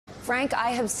Frank, I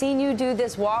have seen you do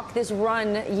this walk, this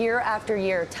run year after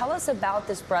year. Tell us about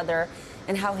this brother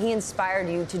and how he inspired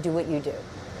you to do what you do.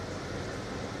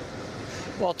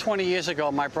 Well, 20 years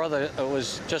ago, my brother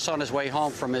was just on his way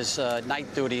home from his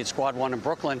night duty at Squad One in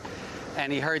Brooklyn, and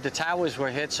he heard the towers were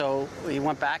hit, so he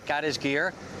went back, got his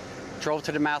gear, drove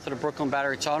to the mouth of the Brooklyn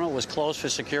Battery Tunnel. It was closed for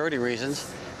security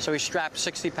reasons, so he strapped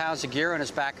 60 pounds of gear on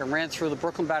his back and ran through the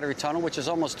Brooklyn Battery Tunnel, which is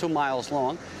almost 2 miles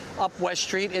long, up West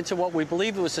Street into what we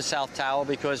believed was the South Tower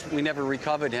because we never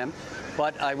recovered him.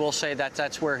 But I will say that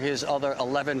that's where his other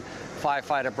 11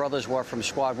 firefighter brothers were from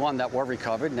Squad One that were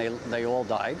recovered, and they all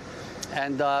died.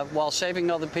 And while saving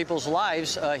other people's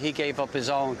lives, he gave up his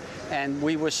own. And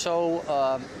we were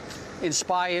so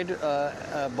inspired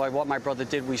by what my brother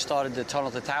did. We started the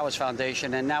Tunnel to Towers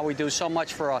Foundation, and now we do so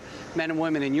much for our men and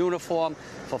women in uniform,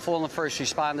 for fallen first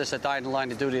responders that died in the line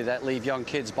of duty that leave young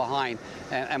kids behind.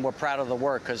 And we're proud of the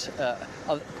work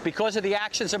because of the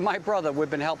actions of my brother, we've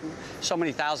been helping so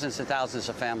many thousands and thousands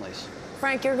of families.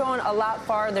 Frank, you're going a lot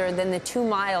farther than the 2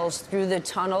 miles through the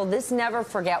tunnel. This Never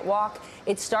Forget Walk,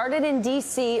 it started in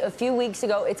D.C. a few weeks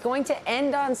ago. It's going to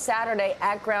end on Saturday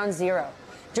at Ground Zero.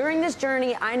 During this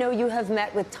journey, I know you have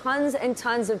met with tons and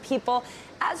tons of people.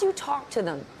 As you talk to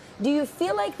them, do you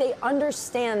feel like they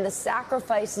understand the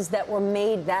sacrifices that were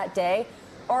made that day?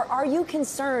 Or are you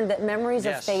concerned that memories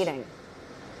are fading?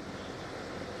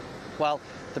 Well,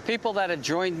 the people that had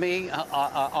joined me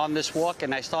on this walk,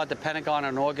 and I started the Pentagon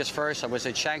on August 1st. I was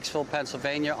at Shanksville,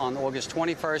 Pennsylvania on August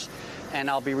 21st, and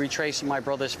I'll be retracing my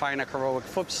brother's final heroic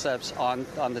footsteps on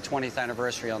the 20th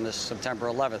anniversary on this September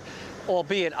 11th.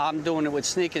 Albeit I'm doing it with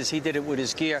sneakers, he did it with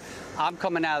his gear. I'm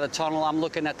coming out of the tunnel, I'm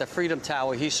looking at the Freedom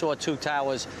Tower. He saw 2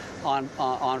 towers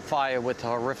on fire with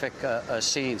horrific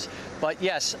scenes. But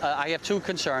yes, I have 2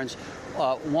 concerns.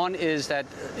 One is that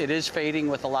it is fading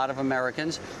with a lot of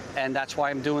Americans, and that's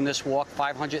why I'm doing this walk,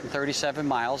 537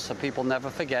 miles, so people never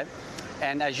forget.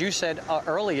 And as you said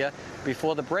earlier,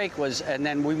 before the break and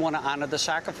then we want to honor the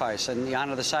sacrifice, and you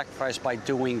honor the sacrifice by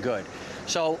doing good.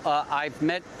 So I've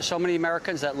met so many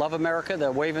Americans that love America.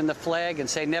 They're waving the flag and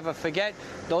say, never forget.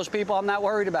 Those people I'm not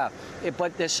worried about.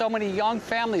 But there's so many young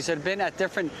families that have been at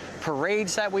different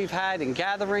parades that we've had and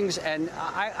gatherings, and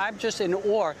I'm just in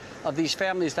awe of these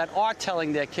families that are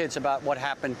telling their kids about what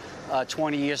happened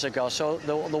 20 years ago. So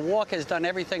the walk has done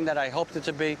everything that I hoped it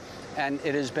to be, and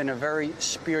it has been a very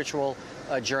spiritual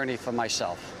journey for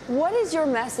myself. What is your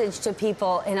message to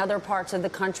people in other parts of the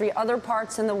country, other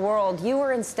parts in the world? You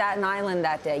were in Staten Island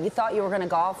that day. You thought you were going to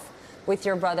golf with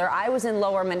your brother. I was in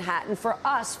Lower Manhattan. For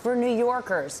us, for New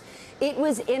Yorkers, it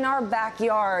was in our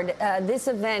backyard. This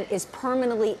event is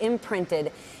permanently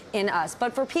imprinted in us.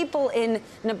 But for people in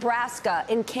Nebraska,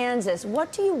 in Kansas,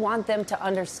 what do you want them to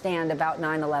understand about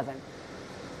 9/11?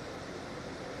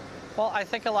 Well, I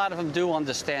think a lot of them do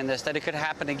understand this, that it could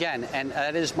happen again. And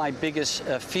that is my biggest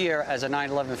fear as a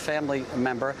 9/11 family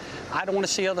member. I don't want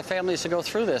to see other families to go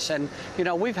through this. And, you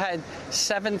know, we've had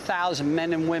 7,000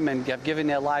 men and women have given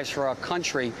their lives for our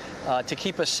country to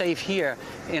keep us safe here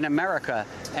in America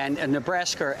and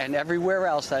Nebraska and everywhere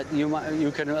else that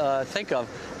you can think of.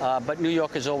 But New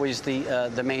York is always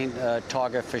the main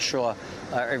target for sure.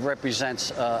 It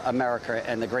represents America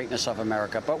and the greatness of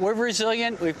America. But we're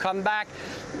resilient. We've come back.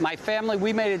 My family,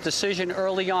 we made a decision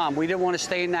early on. We didn't want to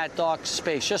stay in that dark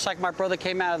space. Just like my brother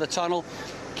came out of the tunnel,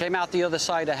 came out the other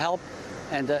side to help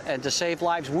and to save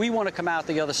lives. We want to come out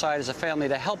the other side as a family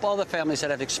to help other families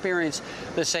that have experienced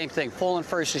the same thing, fallen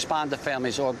first responder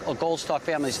families or Gold Star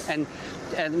families.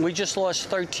 And we just lost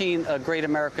 13 great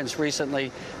Americans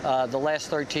recently, the last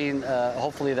 13,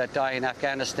 hopefully, that die in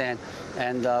Afghanistan.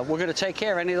 And we're going to take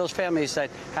care of any of those families that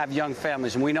have young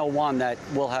families. And we know one that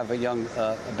will have a young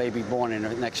baby born in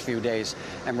the next few days.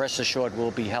 And rest assured,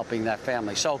 we'll be helping that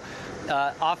family. So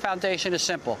our foundation is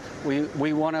simple.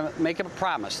 We want to make a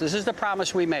promise. This is the promise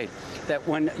we made, that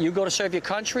when you go to serve your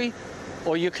country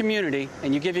or your community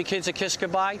and you give your kids a kiss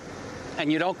goodbye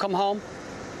and you don't come home,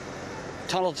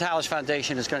 Tunnel to Towers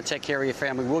Foundation is going to take care of your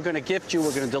family. We're going to gift you,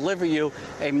 we're going to deliver you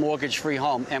a mortgage-free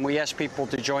home. And we ask people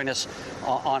to join us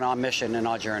on our mission and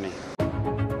our journey.